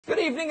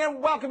evening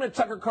and welcome to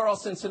Tucker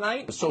Carlson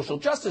tonight. With social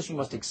justice, you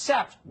must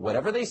accept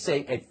whatever they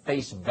say at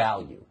face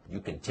value.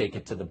 You can take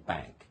it to the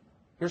bank.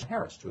 Here's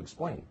Harris to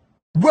explain.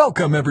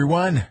 Welcome,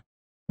 everyone.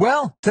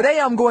 Well, today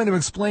I'm going to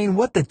explain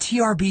what the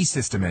TRB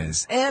system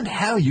is and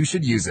how you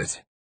should use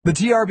it. The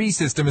TRB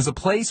system is a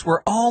place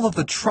where all of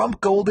the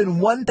Trump Golden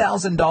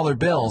 $1,000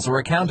 bills are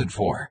accounted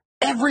for.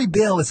 Every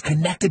bill is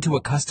connected to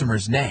a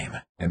customer's name,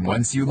 and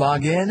once you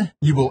log in,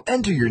 you will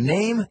enter your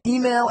name,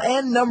 email,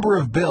 and number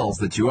of bills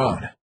that you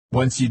own.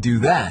 Once you do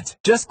that,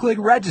 just click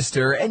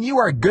register and you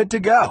are good to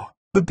go.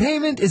 The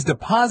payment is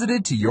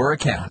deposited to your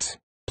account.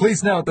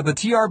 Please note that the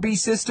TRB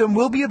system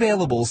will be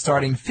available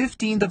starting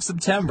 15th of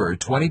September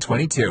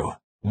 2022.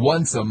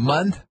 Once a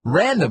month,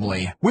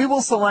 randomly, we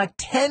will select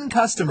 10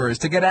 customers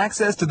to get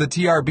access to the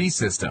TRB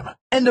system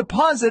and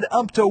deposit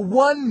up to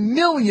 $1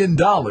 million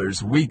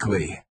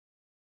weekly.